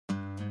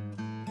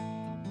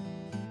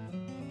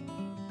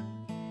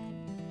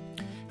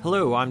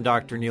Hello, I'm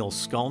Dr. Neil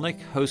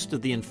Skulnick, host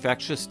of the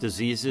Infectious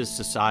Diseases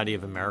Society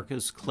of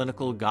America's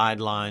Clinical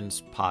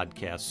Guidelines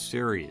podcast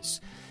series.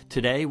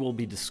 Today, we'll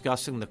be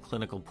discussing the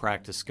clinical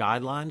practice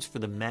guidelines for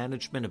the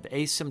management of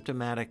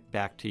asymptomatic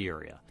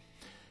bacteriuria.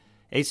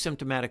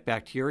 Asymptomatic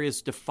bacteria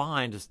is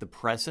defined as the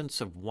presence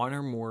of one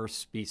or more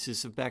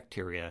species of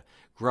bacteria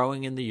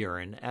growing in the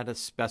urine at a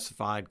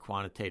specified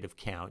quantitative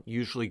count,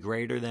 usually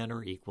greater than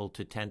or equal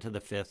to 10 to the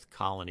fifth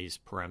colonies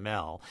per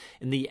ml,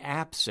 in the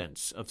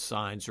absence of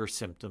signs or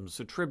symptoms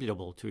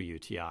attributable to a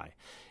UTI.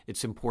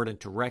 It's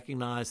important to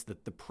recognize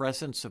that the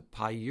presence of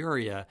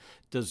pyuria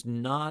does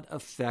not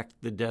affect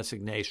the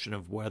designation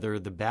of whether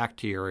the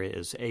bacteria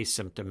is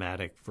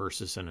asymptomatic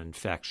versus an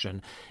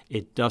infection.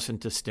 It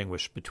doesn't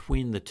distinguish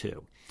between the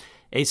two.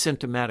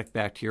 Asymptomatic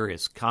bacteria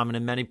is common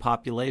in many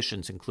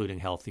populations, including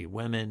healthy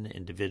women,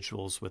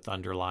 individuals with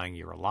underlying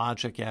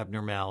urologic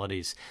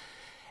abnormalities,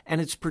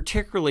 and it's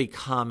particularly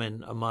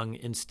common among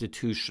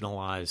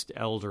institutionalized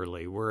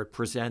elderly, where it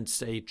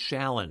presents a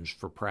challenge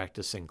for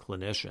practicing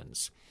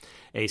clinicians.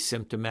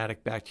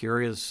 Asymptomatic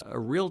bacteria is a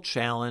real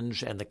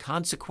challenge, and the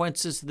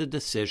consequences of the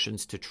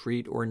decisions to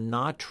treat or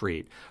not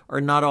treat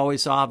are not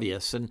always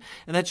obvious, and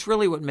that's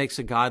really what makes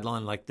a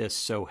guideline like this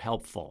so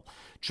helpful.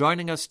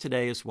 Joining us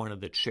today is one of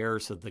the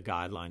chairs of the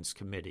Guidelines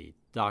Committee,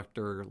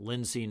 Dr.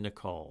 Lindsay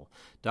Nicole.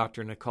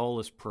 Dr. Nicole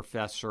is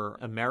Professor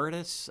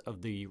Emeritus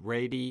of the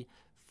Rady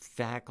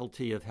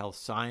Faculty of Health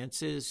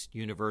Sciences,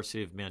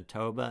 University of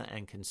Manitoba,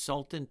 and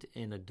consultant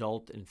in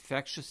adult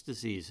infectious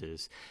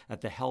diseases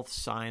at the Health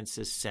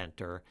Sciences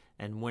Center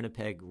and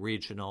Winnipeg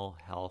Regional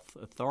Health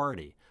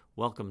Authority.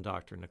 Welcome,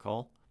 Dr.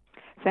 Nicole.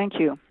 Thank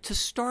you. To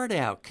start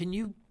out, can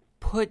you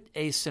put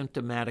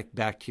asymptomatic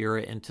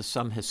bacteria into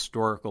some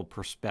historical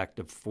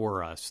perspective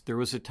for us? There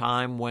was a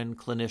time when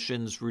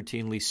clinicians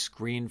routinely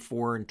screened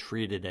for and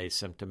treated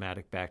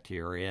asymptomatic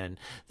bacteria, and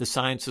the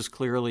science has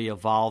clearly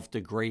evolved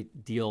a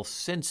great deal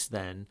since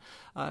then.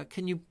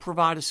 Can you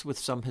provide us with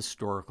some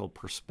historical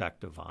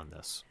perspective on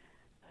this?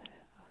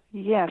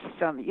 Yes.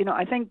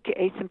 I think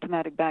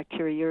asymptomatic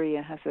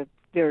bacteriuria has a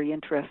very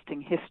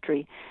interesting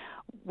history.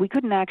 We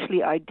couldn't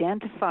actually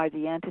identify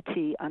the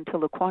entity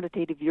until a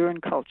quantitative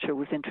urine culture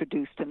was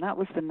introduced, and that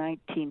was the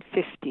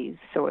 1950s,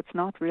 so it's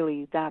not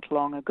really that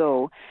long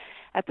ago.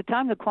 At the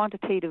time the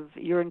quantitative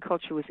urine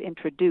culture was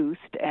introduced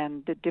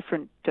and the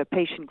different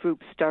patient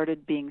groups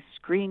started being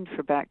screened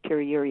for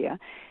bacteriuria,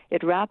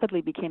 it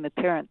rapidly became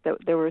apparent that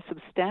there were a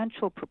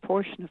substantial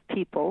proportion of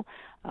people,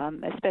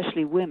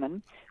 especially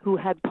women, who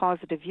had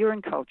positive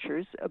urine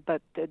cultures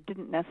but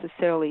didn't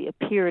necessarily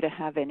appear to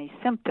have any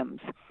symptoms.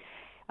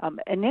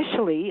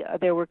 Initially,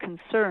 there were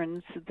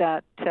concerns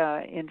that,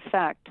 in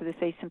fact, this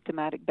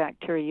asymptomatic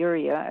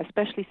bacteriuria,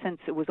 especially since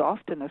it was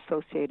often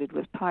associated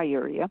with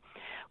pyuria,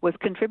 was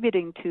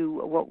contributing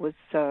to what was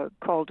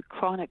called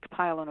chronic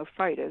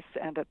pyelonephritis,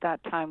 and at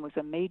that time was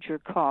a major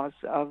cause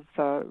of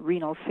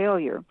renal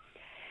failure.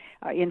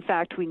 In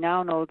fact, we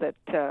now know that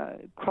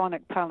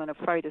chronic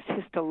pyelonephritis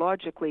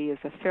histologically is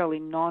a fairly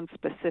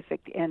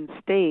nonspecific end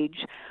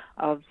stage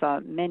of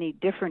many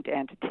different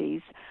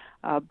entities.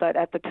 But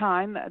at the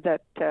time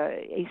that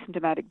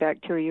asymptomatic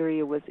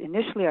bacteriuria was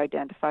initially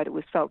identified, it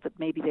was felt that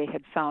maybe they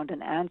had found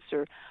an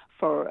answer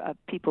for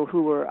people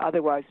who were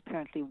otherwise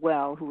apparently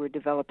well, who were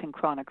developing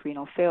chronic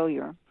renal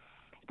failure.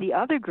 The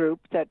other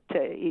group that,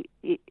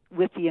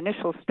 with the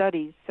initial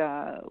studies,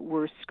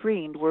 were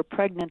screened were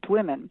pregnant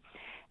women.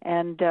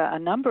 And a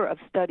number of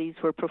studies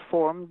were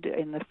performed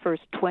in the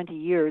first 20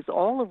 years,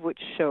 all of which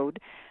showed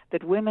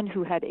that women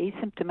who had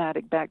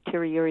asymptomatic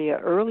bacteriuria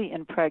early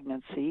in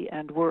pregnancy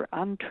and were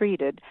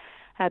untreated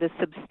had a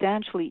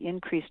substantially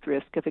increased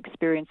risk of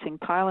experiencing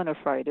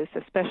pyelonephritis,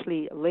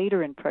 especially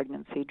later in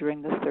pregnancy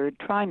during the third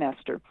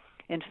trimester.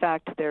 In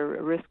fact, their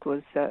risk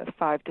was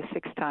 5 to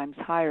 6 times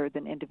higher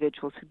than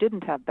individuals who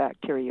didn't have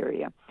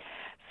bacteriuria.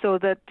 So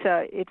that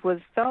it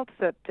was felt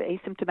that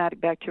asymptomatic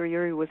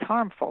bacteriuria was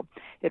harmful.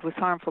 It was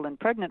harmful in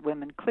pregnant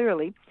women,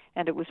 clearly,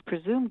 and it was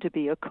presumed to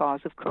be a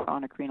cause of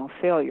chronic renal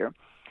failure.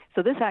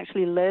 So this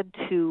actually led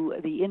to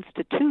the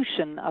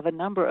institution of a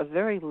number of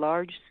very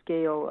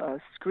large-scale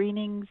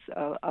screenings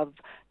of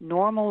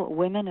normal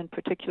women in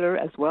particular,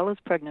 as well as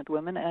pregnant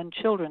women and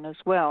children as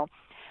well,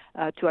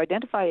 to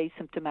identify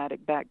asymptomatic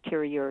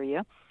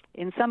bacteriuria,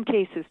 in some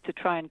cases to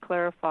try and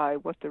clarify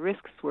what the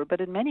risks were,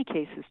 but in many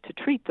cases to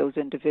treat those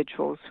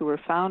individuals who were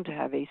found to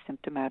have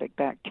asymptomatic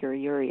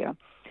bacteriuria.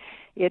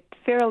 It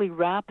fairly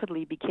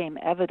rapidly became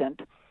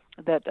evident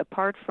that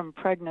apart from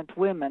pregnant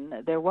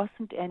women, there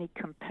wasn't any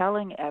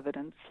compelling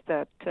evidence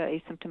that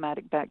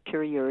asymptomatic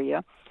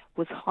bacteriuria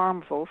was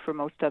harmful for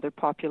most other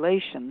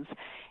populations.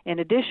 In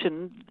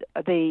addition,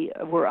 they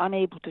were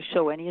unable to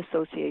show any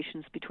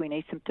associations between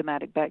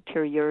asymptomatic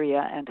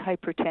bacteriuria and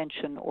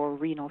hypertension or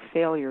renal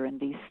failure in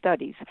these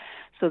studies.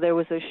 So there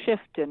was a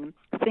shift in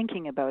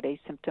thinking about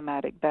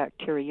asymptomatic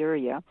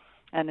bacteriuria,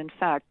 and in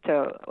fact,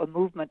 a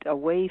movement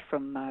away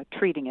from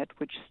treating it,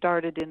 which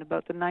started in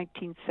about the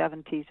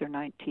 1970s or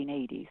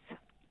 1980s.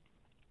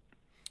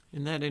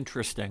 Isn't that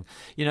interesting?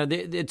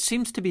 It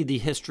seems to be the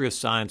history of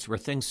science where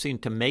things seem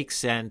to make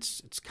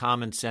sense, it's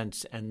common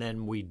sense, and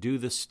then we do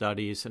the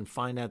studies and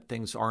find out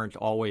things aren't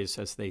always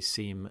as they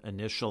seem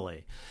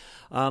initially.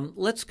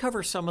 Let's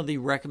cover some of the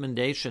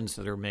recommendations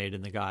that are made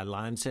in the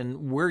guidelines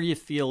and where you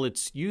feel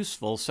it's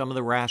useful, some of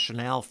the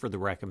rationale for the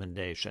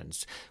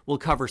recommendations. We'll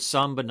cover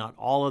some but not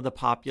all of the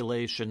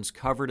populations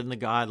covered in the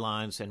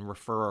guidelines and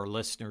refer our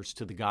listeners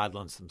to the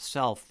guidelines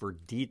themselves for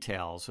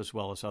details as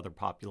well as other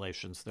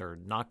populations that are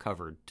not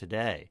covered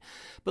today.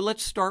 But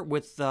let's start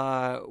with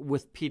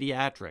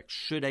pediatrics.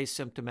 Should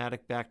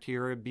asymptomatic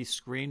bacteria be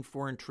screened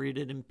for and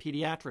treated in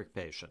pediatric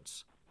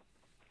patients?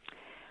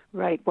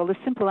 Right. Well, the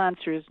simple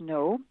answer is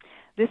no.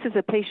 This is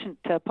a patient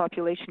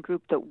population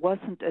group that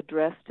wasn't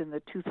addressed in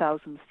the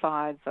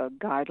 2005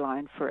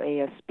 guideline for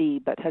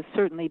ASB, but has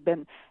certainly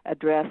been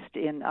addressed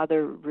in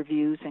other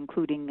reviews,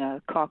 including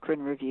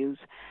Cochrane reviews.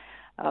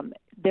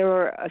 There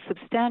are a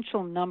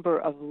substantial number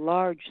of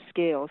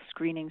large-scale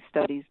screening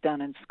studies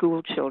done in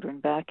school children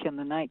back in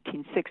the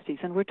 1960s,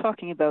 and we're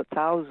talking about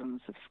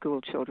thousands of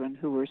school children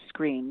who were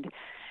screened.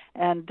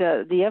 And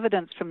the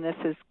evidence from this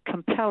is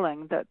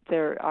compelling that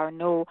there are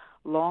no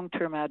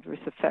long-term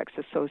adverse effects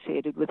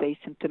associated with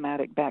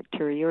asymptomatic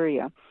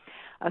bacteriuria.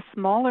 A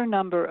smaller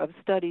number of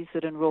studies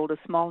that enrolled a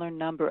smaller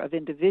number of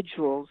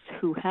individuals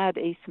who had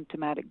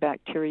asymptomatic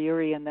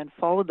bacteriuria and then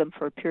followed them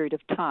for a period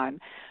of time,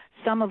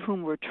 some of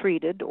whom were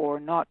treated or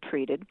not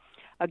treated,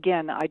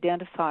 again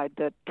identified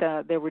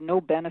that there were no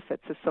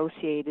benefits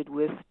associated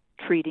with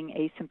treating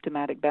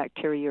asymptomatic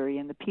bacteriuria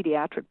in the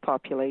pediatric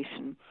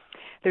population.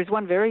 There's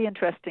one very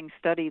interesting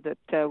study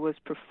that was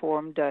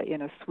performed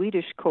in a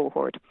Swedish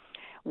cohort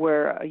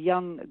where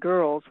young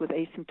girls with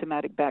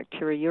asymptomatic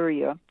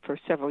bacteriuria for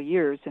several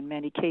years, in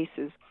many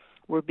cases,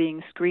 were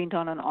being screened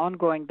on an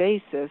ongoing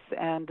basis.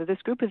 And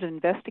this group of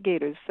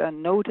investigators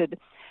noted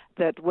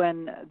that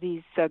when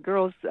these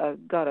girls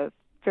got a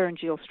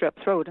pharyngeal strep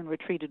throat and were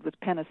treated with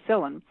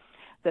penicillin,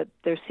 that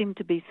there seemed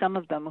to be some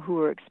of them who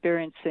were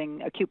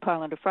experiencing acute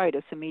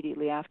pyelonephritis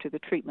immediately after the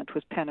treatment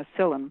with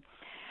penicillin.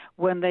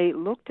 When they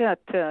looked at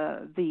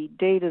the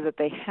data that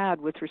they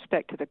had with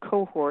respect to the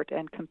cohort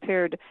and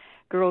compared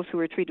girls who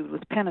were treated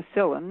with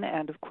penicillin,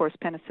 and of course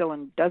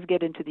penicillin does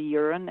get into the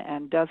urine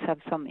and does have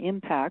some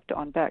impact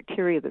on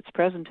bacteria that's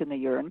present in the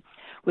urine,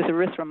 with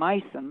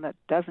erythromycin that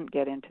doesn't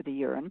get into the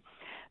urine,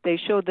 they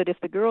showed that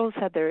if the girls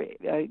had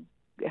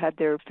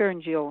their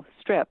pharyngeal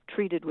strep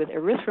treated with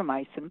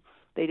erythromycin,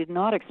 they did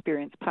not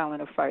experience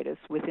pyelonephritis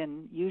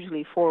within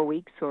usually 4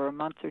 weeks or a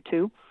month or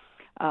two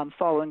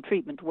following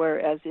treatment,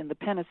 whereas in the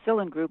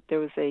penicillin group there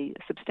was a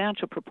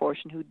substantial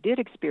proportion who did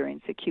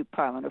experience acute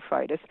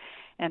pyelonephritis,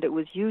 and it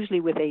was usually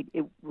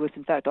it was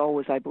in fact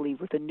always, I believe,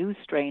 with a new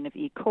strain of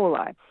E.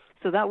 coli.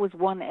 So that was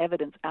one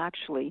evidence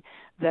actually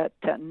that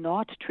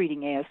not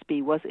treating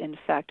ASB was in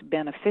fact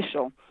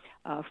beneficial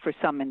for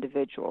some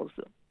individuals.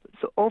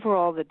 So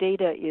overall, the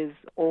data is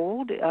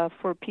old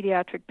for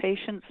pediatric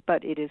patients,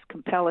 but it is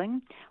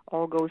compelling.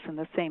 All goes in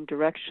the same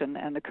direction,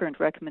 and the current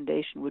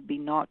recommendation would be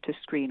not to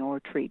screen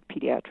or treat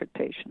pediatric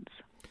patients.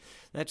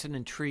 That's an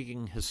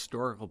intriguing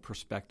historical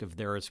perspective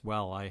there as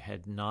well. I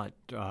had not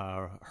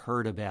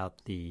heard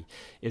about the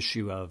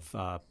issue of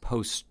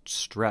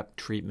post-strep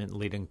treatment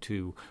leading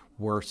to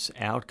worse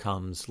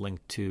outcomes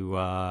linked to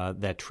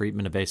that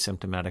treatment of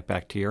asymptomatic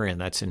bacteria, and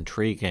that's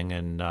intriguing.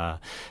 And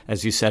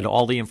as you said,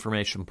 all the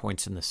information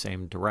points in the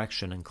same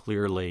direction, and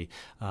clearly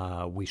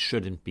we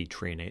shouldn't be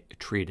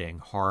treating.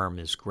 Harm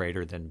is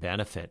greater than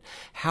benefit.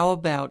 How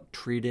about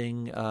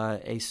treating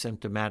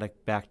asymptomatic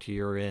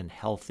bacteria in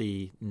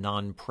healthy,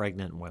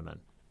 non-pregnant women?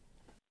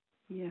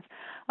 Yes.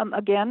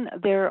 Again,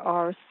 there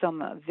are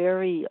some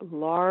very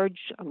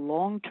large,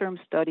 long-term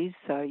studies,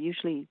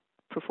 usually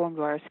performed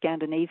by our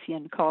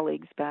Scandinavian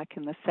colleagues back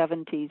in the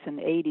 70s and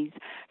 80s,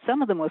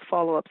 some of them with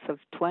follow-ups of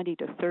 20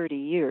 to 30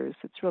 years.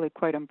 It's really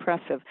quite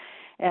impressive.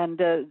 And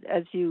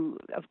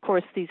of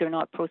course, these are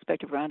not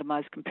prospective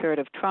randomized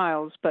comparative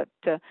trials, but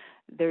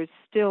there's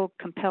still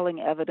compelling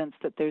evidence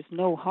that there's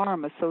no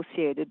harm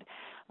associated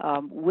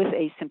with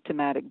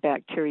asymptomatic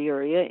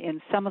bacteriuria.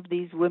 In some of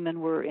these,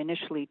 women were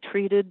initially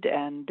treated,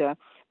 and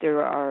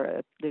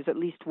there's at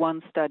least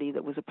one study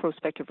that was a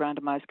prospective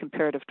randomized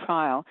comparative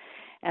trial,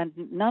 and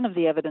none of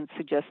the evidence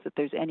suggests that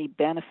there's any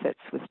benefits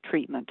with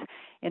treatment.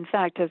 In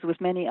fact, as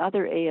with many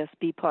other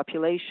ASB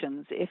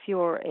populations, if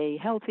you're a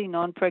healthy,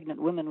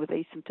 non-pregnant woman with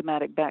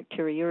asymptomatic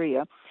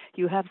bacteriuria,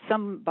 you have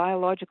some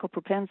biological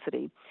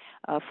propensity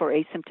for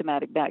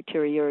asymptomatic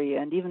bacteriuria,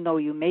 and even though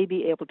you may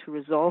be able to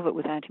resolve it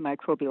with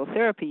antimicrobial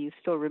therapy, you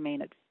still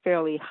remain at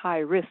fairly high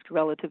risk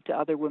relative to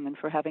other women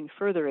for having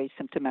further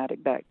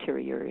asymptomatic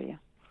bacteriuria.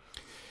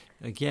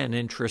 Again,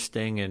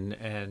 interesting,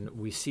 and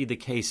we see the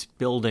case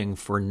building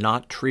for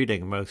not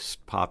treating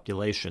most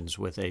populations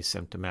with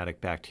asymptomatic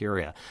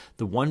bacteria.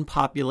 The one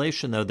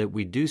population, though, that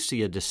we do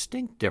see a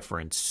distinct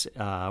difference,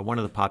 one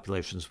of the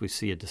populations we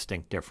see a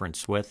distinct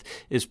difference with,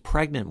 is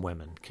pregnant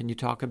women. Can you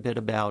talk a bit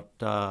about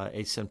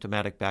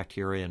asymptomatic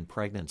bacteria in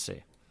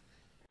pregnancy?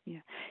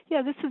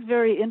 Yeah, this is a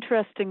very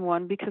interesting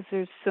one because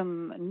there's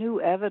some new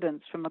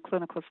evidence from a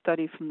clinical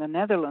study from the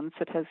Netherlands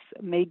that has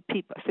made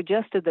people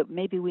suggested that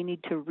maybe we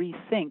need to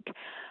rethink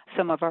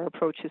some of our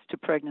approaches to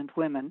pregnant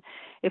women.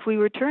 If we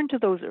return to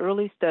those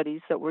early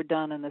studies that were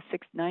done in the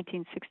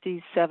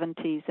 1960s,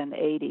 70s, and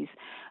 80s,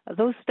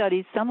 those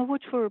studies, some of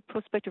which were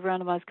prospective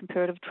randomized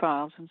comparative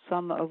trials and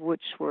some of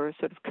which were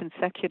sort of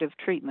consecutive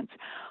treatments,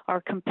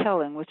 are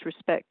compelling with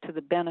respect to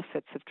the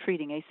benefits of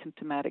treating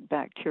asymptomatic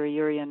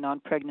bacteriuria in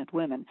non-pregnant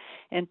women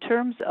in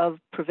terms of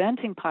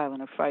preventing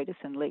pyelonephritis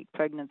in late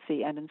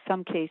pregnancy and in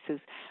some cases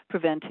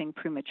preventing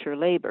premature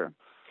labor.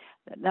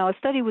 Now, a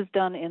study was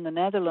done in the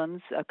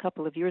Netherlands a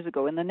couple of years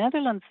ago. In the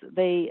Netherlands,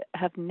 they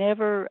have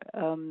never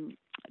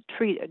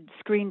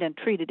screened and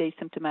treated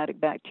asymptomatic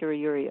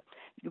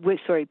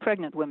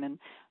pregnant women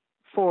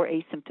for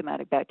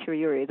asymptomatic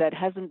bacteriuria. That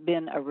hasn't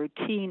been a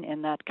routine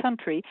in that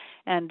country,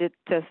 and it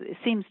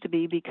seems to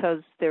be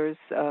because there's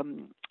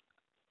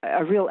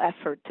a real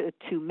effort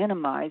to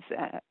minimize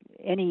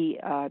any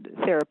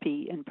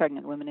therapy in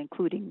pregnant women,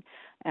 including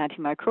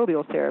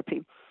antimicrobial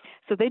therapy.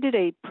 So they did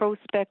a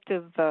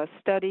prospective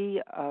study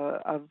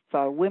of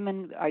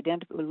women,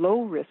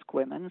 low-risk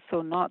women,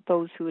 so not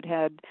those who had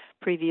had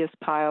previous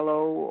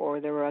pyelo or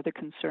there were other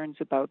concerns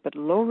about, but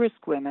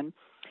low-risk women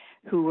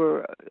who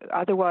were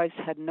otherwise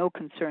had no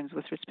concerns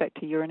with respect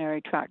to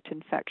urinary tract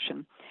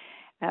infection,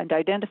 and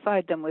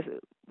identified them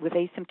with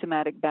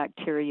asymptomatic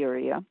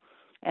bacteriuria,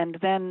 and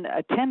then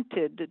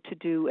attempted to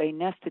do a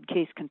nested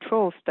case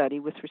control study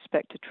with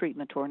respect to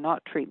treatment or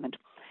not treatment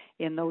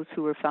in those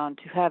who were found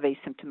to have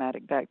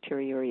asymptomatic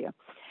bacteriuria.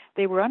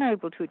 They were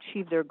unable to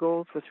achieve their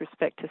goals with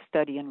respect to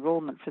study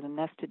enrollment for the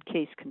nested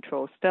case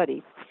control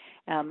study.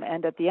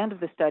 And at the end of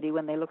the study,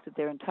 when they looked at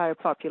their entire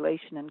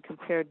population and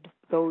compared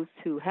those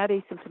who had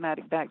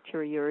asymptomatic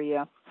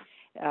bacteriuria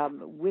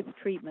with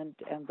treatment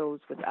and those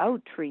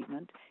without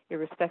treatment,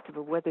 irrespective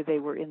of whether they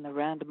were in the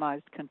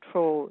randomized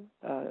control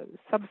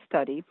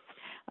sub-study,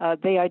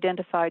 they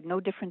identified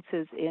no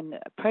differences in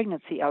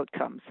pregnancy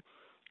outcomes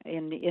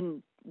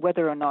in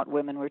whether or not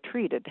women were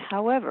treated.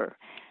 However,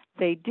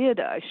 they did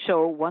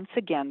show once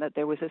again that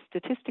there was a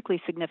statistically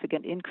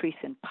significant increase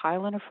in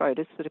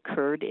pyelonephritis that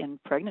occurred in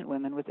pregnant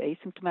women with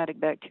asymptomatic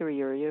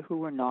bacteriuria who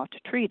were not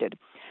treated.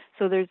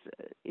 So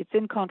it's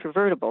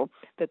incontrovertible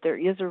that there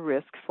is a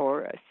risk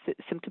for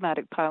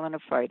symptomatic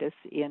pyelonephritis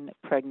in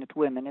pregnant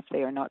women if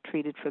they are not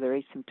treated for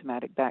their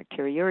asymptomatic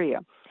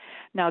bacteriuria.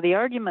 Now, the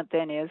argument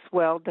then is,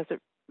 well, does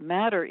it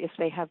matter if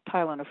they have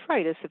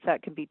pyelonephritis if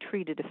that can be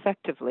treated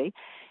effectively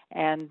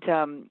and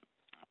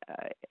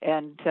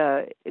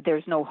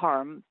there's no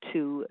harm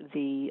to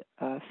the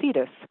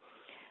fetus.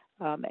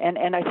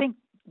 And I think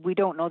we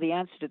don't know the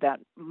answer to that.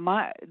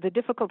 The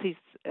difficulties,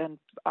 and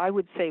I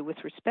would say with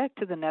respect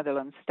to the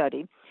Netherlands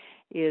study,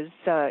 is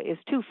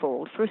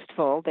twofold. First of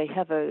all, they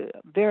have a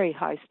very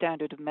high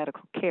standard of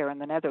medical care in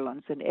the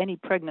Netherlands, and any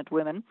pregnant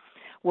woman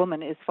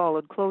is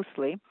followed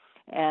closely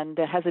and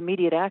has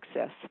immediate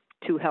access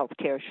to health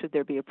care should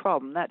there be a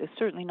problem. That is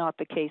certainly not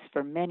the case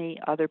for many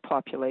other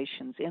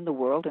populations in the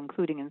world,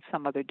 including in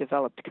some other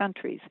developed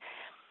countries.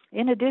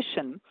 In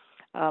addition,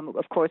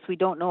 of course, we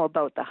don't know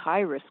about the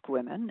high-risk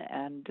women,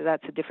 and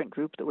that's a different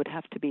group that would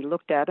have to be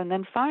looked at. And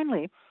then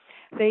finally,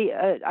 they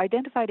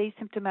identified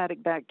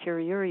asymptomatic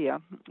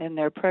bacteriuria in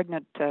their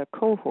pregnant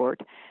cohort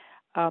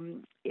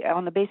on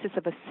the basis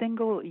of a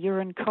single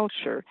urine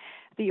culture.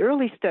 The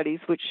early studies,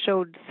 which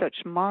showed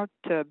such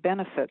marked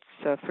benefits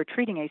for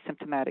treating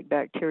asymptomatic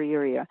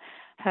bacteriuria,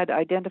 had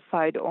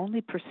identified only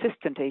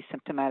persistent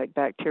asymptomatic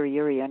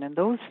bacteriuria, and in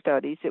those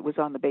studies it was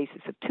on the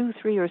basis of 2,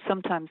 3, or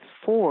sometimes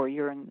 4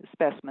 urine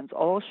specimens,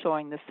 all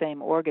showing the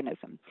same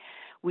organism.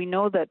 We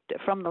know that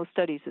from those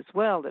studies as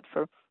well that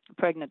for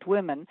pregnant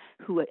women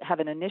who have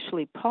an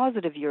initially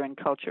positive urine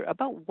culture,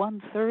 about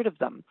 1/3 of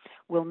them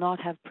will not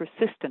have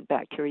persistent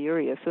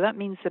bacteriuria. So that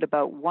means that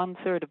about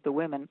 1/3 of the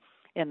women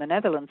in the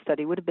Netherlands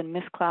study would have been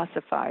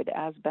misclassified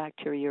as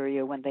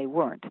bacteriuria when they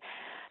weren't.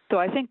 So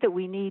I think that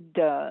we need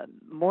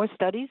more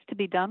studies to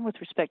be done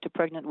with respect to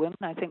pregnant women.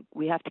 I think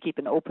we have to keep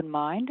an open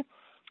mind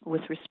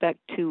with respect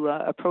to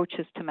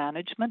approaches to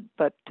management,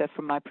 but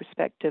from my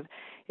perspective,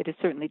 it is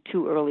certainly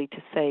too early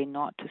to say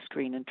not to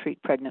screen and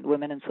treat pregnant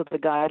women, and so the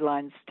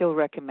guidelines still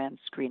recommend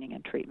screening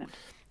and treatment.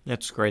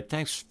 That's great.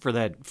 Thanks for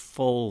that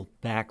full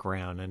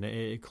background, and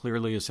it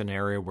clearly is an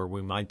area where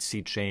we might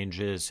see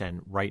changes,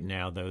 and right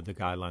now, though, the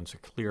guidelines are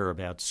clear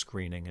about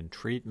screening and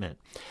treatment.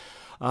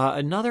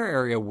 Another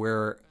area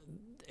where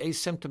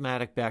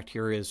asymptomatic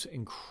bacteria is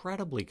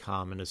incredibly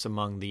common is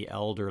among the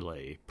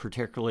elderly,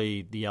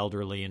 particularly the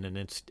elderly in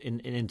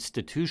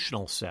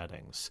institutional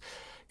settings.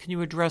 Can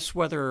you address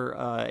whether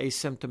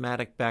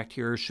asymptomatic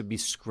bacteria should be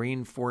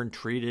screened for and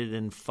treated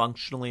in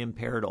functionally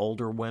impaired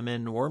older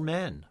women or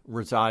men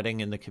residing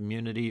in the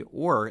community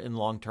or in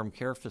long-term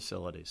care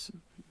facilities?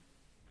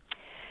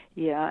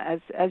 Yeah,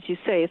 as you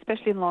say,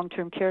 especially in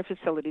long-term care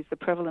facilities, the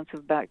prevalence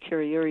of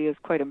bacteriuria is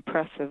quite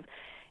impressive.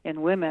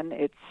 In women,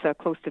 it's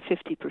close to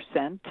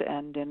 50%,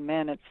 and in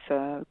men,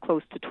 it's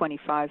close to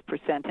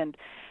 25%. And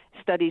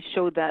studies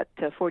show that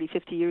 40,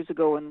 50 years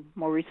ago, and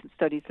more recent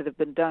studies that have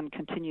been done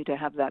continue to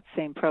have that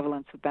same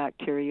prevalence of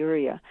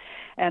bacteriuria.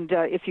 And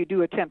if you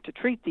do attempt to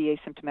treat the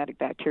asymptomatic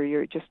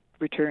bacteriuria, it just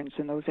returns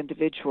in those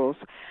individuals.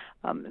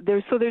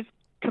 There's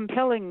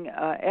compelling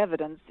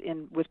evidence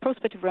with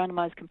prospective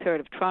randomized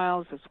comparative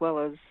trials, as well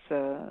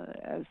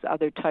as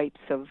other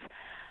types of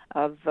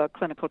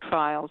clinical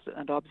trials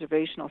and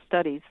observational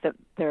studies, that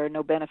there are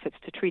no benefits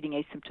to treating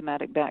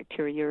asymptomatic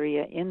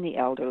bacteriuria in the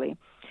elderly.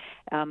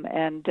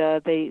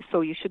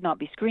 So you should not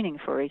be screening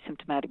for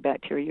asymptomatic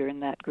bacteriuria in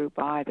that group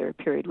either,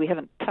 period. We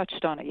haven't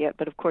touched on it yet,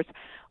 but of course,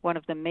 one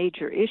of the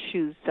major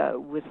issues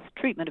with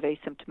treatment of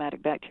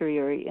asymptomatic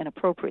bacteriuria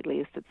inappropriately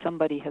is that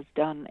somebody has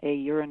done a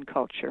urine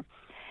culture.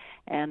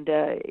 And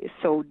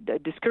so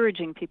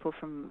discouraging people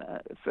from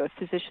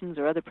physicians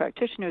or other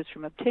practitioners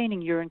from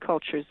obtaining urine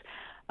cultures,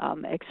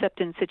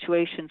 except in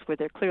situations where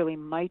there clearly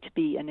might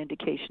be an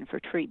indication for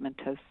treatment,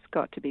 has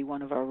got to be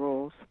one of our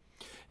roles.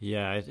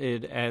 Yeah,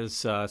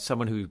 as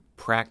someone who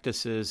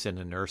practices in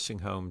a nursing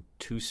home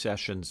 2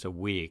 sessions a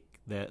week,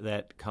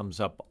 that comes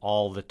up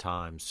all the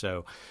time.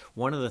 So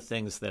one of the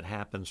things that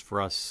happens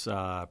for us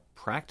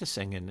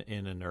practicing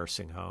in a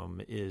nursing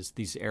home is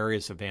these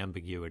areas of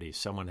ambiguity.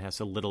 Someone has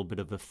a little bit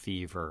of a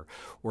fever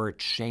or a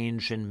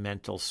change in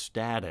mental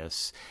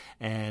status.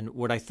 And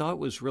what I thought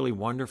was really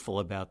wonderful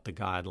about the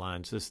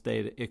guidelines is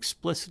they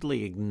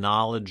explicitly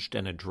acknowledged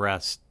and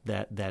addressed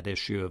that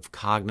issue of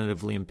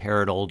cognitively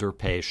impaired older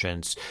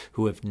patients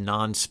who have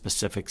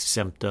nonspecific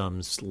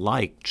symptoms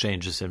like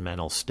changes in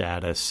mental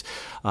status.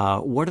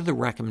 What are the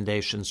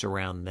recommendations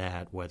around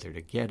that, whether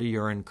to get a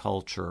urine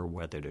culture,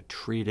 whether to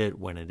treat it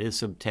when it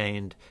is obtained?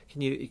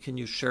 Can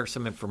you share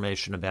some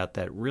information about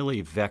that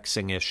really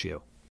vexing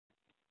issue?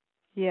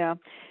 Yeah,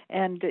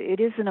 and it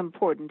is an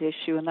important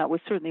issue, and that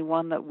was certainly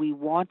one that we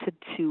wanted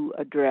to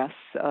address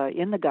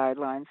in the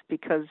guidelines,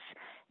 because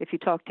if you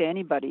talk to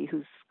anybody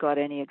who's got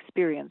any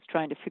experience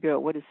trying to figure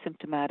out what is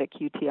symptomatic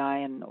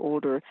UTI in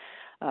older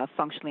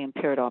functionally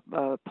impaired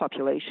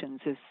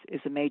populations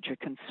is a major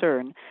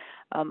concern.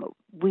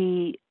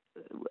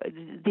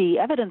 The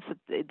evidence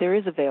that there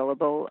is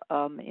available,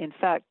 in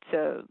fact,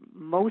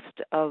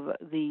 most of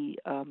the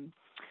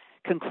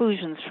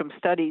conclusions from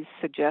studies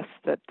suggest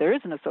that there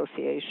is an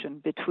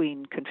association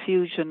between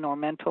confusion or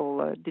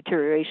mental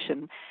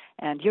deterioration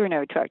and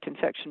urinary tract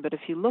infection. But if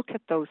you look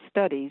at those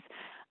studies,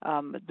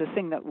 the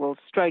thing that will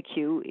strike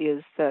you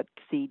is that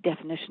the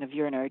definition of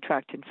urinary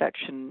tract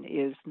infection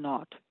is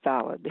not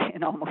valid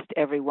in almost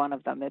every one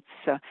of them.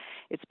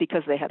 It's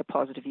because they had a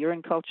positive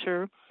urine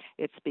culture.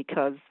 It's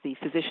because the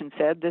physician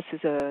said this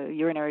is a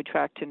urinary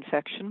tract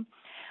infection.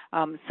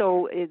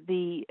 So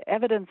the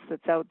evidence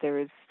that's out there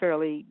is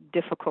fairly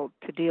difficult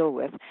to deal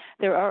with.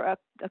 There are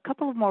a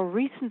couple of more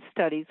recent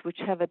studies which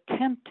have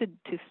attempted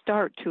to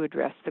start to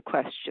address the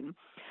question.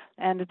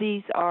 And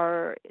these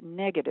are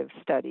negative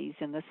studies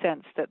in the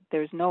sense that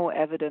there's no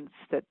evidence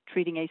that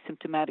treating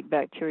asymptomatic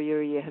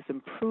bacteriuria has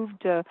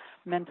improved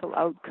mental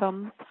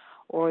outcomes,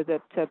 or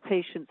that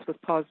patients with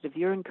positive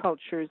urine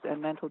cultures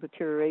and mental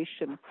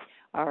deterioration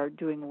are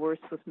doing worse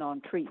with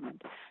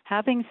non-treatment.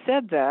 Having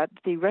said that,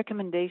 the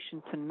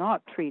recommendation to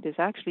not treat is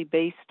actually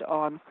based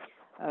on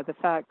the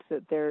fact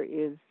that there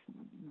is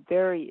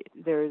very,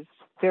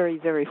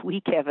 very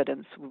weak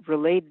evidence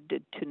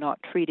related to not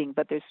treating,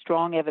 but there's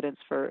strong evidence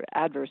for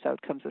adverse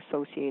outcomes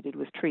associated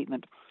with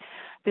treatment.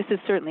 This is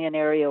certainly an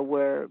area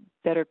where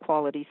better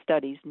quality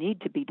studies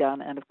need to be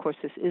done, and of course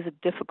this is a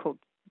difficult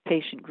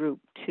patient group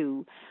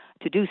to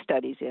do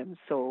studies in,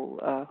 so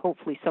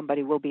hopefully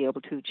somebody will be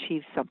able to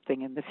achieve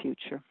something in the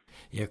future.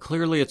 Yeah,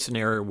 clearly it's an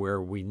area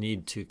where we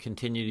need to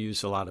continue to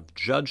use a lot of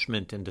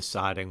judgment in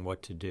deciding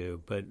what to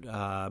do,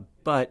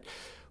 but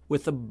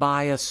with a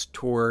bias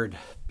toward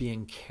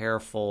being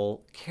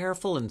careful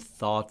and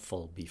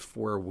thoughtful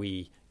before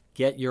we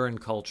get urine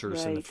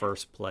cultures in the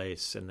first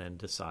place and then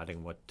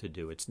deciding what to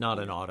do. It's not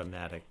an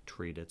automatic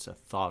treat. It's a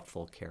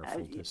thoughtful,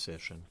 careful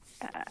decision.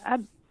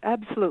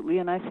 Absolutely,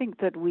 and I think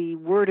that we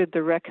worded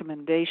the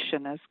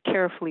recommendation as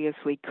carefully as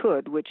we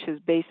could, which is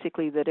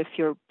basically that if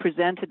you're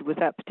presented with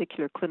that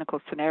particular clinical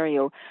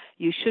scenario,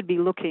 you should be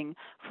looking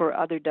for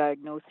other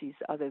diagnoses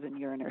other than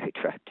urinary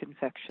tract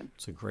infection.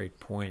 That's a great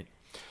point.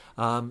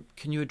 Can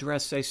you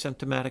address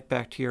asymptomatic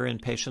bacteria in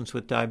patients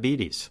with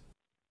diabetes?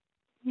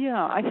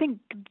 Yeah, I think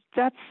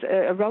that's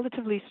a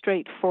relatively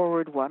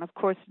straightforward one. Of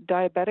course,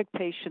 diabetic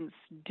patients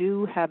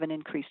do have an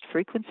increased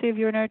frequency of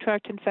urinary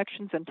tract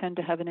infections and tend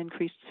to have an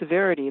increased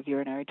severity of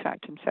urinary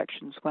tract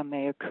infections when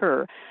they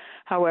occur.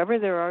 However,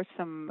 there are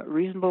some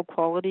reasonable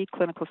quality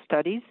clinical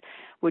studies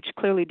which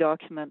clearly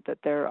document that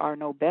there are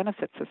no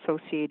benefits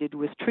associated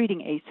with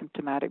treating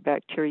asymptomatic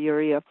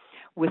bacteriuria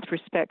with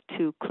respect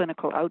to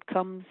clinical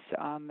outcomes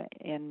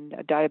in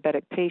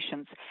diabetic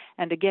patients.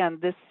 And again,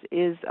 this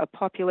is a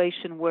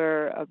population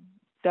where a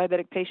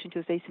diabetic patient who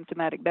has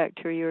asymptomatic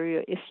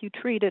bacteriuria, if you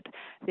treat it,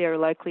 they are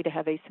likely to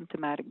have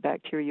asymptomatic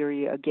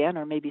bacteriuria again,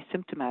 or maybe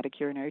symptomatic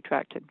urinary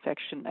tract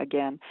infection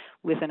again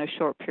within a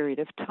short period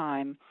of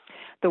time.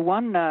 The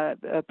one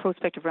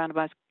prospective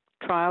randomized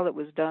trial that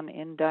was done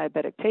in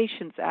diabetic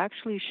patients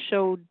actually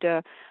showed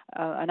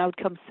an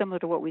outcome similar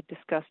to what we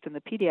discussed in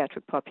the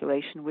pediatric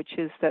population, which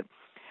is that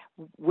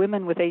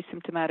women with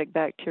asymptomatic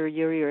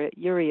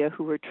bacteriuria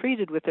who were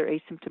treated with their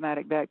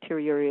asymptomatic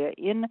bacteriuria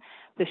in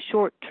the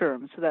short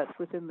term, so that's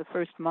within the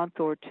first month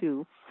or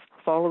two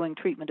following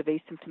treatment of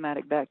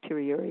asymptomatic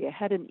bacteriuria,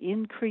 had an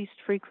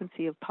increased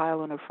frequency of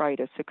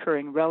pyelonephritis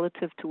occurring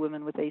relative to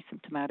women with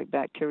asymptomatic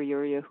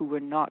bacteriuria who were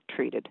not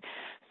treated.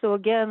 So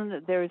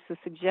again, there is a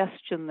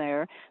suggestion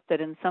there that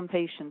in some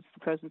patients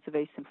the presence of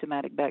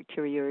asymptomatic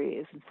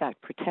bacteriuria is in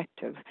fact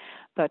protective,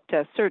 but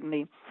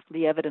certainly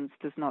the evidence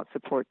does not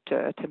support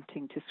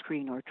attempting to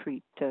screen or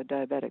treat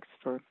diabetics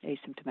for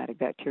asymptomatic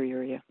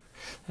bacteriuria.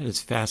 That is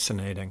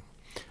fascinating.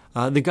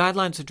 The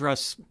guidelines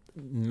address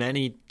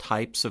many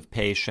types of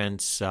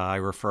patients. I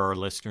refer our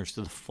listeners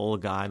to the full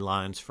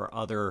guidelines for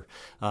other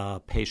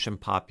patient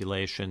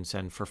populations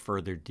and for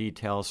further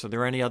details. Are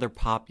there any other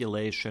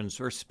populations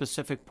or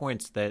specific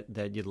points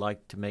that you'd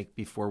like to make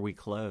before we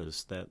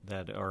close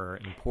that are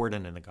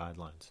important in the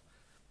guidelines?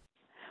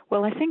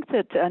 Well, I think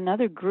that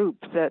another group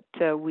that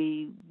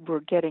we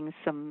were getting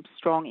some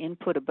strong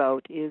input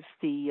about is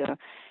the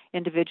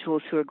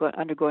individuals who are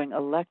undergoing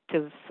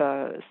elective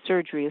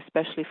surgery,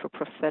 especially for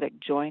prosthetic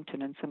joint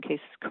and in some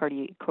cases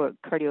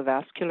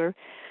cardiovascular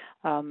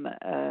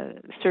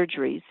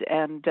surgeries,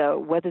 and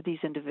whether these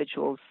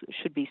individuals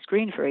should be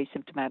screened for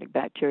asymptomatic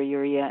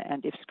bacteriuria,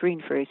 and if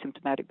screened for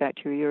asymptomatic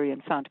bacteriuria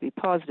and found to be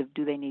positive,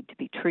 do they need to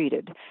be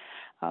treated?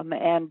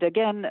 And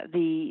again,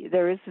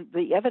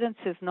 the evidence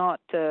is not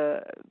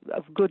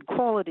of good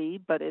quality,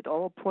 but it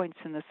all points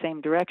in the same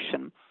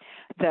direction,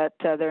 that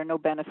there are no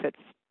benefits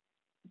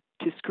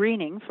to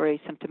screening for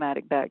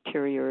asymptomatic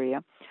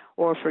bacteriuria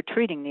or for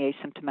treating the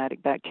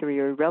asymptomatic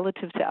bacteriuria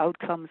relative to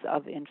outcomes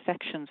of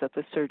infections at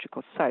the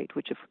surgical site,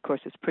 which of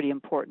course is pretty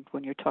important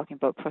when you're talking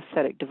about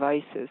prosthetic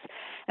devices.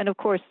 And of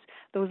course,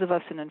 those of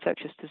us in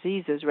infectious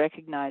diseases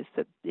recognize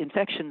that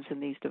infections in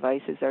these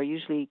devices are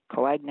usually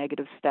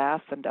coag-negative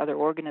staph and other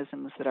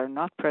organisms that are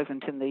not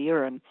present in the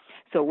urine,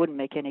 so it wouldn't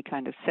make any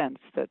kind of sense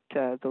that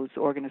those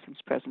organisms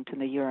present in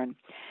the urine.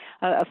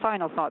 A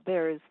final thought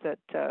there is that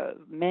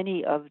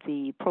many of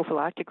the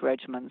prophylactic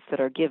regimens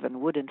that are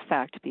given would in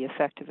fact be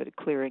effective at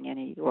clearing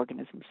any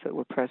organisms that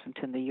were present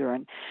in the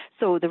urine.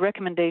 So the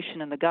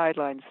recommendation and the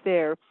guidelines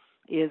there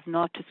is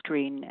not to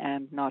screen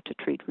and not to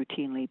treat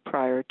routinely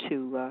prior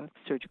to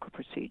surgical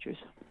procedures.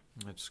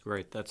 That's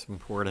great. That's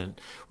important.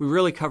 We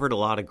really covered a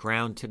lot of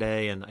ground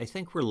today, and I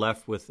think we're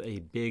left with a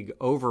big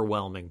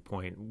overwhelming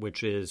point,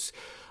 which is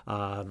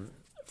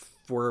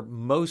for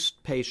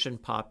most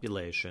patient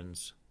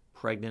populations,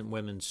 pregnant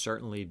women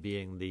certainly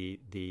being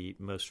the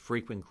most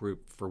frequent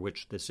group for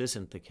which this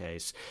isn't the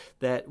case,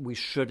 that we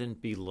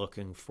shouldn't be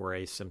looking for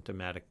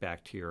asymptomatic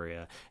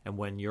bacteria. And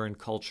when urine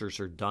cultures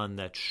are done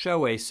that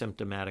show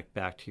asymptomatic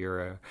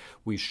bacteria,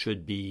 we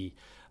should be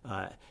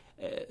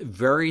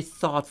very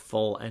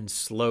thoughtful and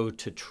slow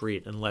to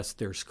treat unless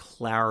there's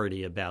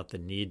clarity about the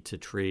need to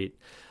treat.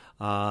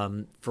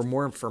 For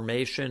more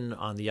information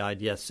on the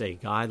IDSA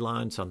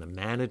guidelines on the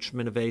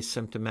management of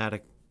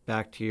asymptomatic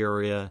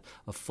bacteria,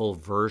 a full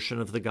version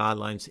of the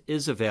guidelines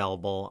is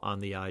available on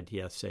the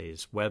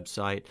IDSA's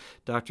website.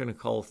 Dr.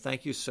 Nicole,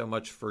 thank you so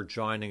much for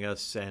joining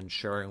us and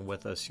sharing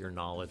with us your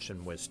knowledge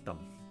and wisdom.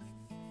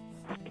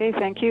 Okay,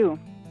 thank you.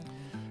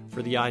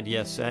 For the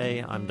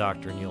IDSA, I'm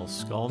Dr. Neil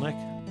Skolnick.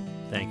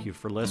 Thank you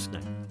for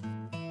listening.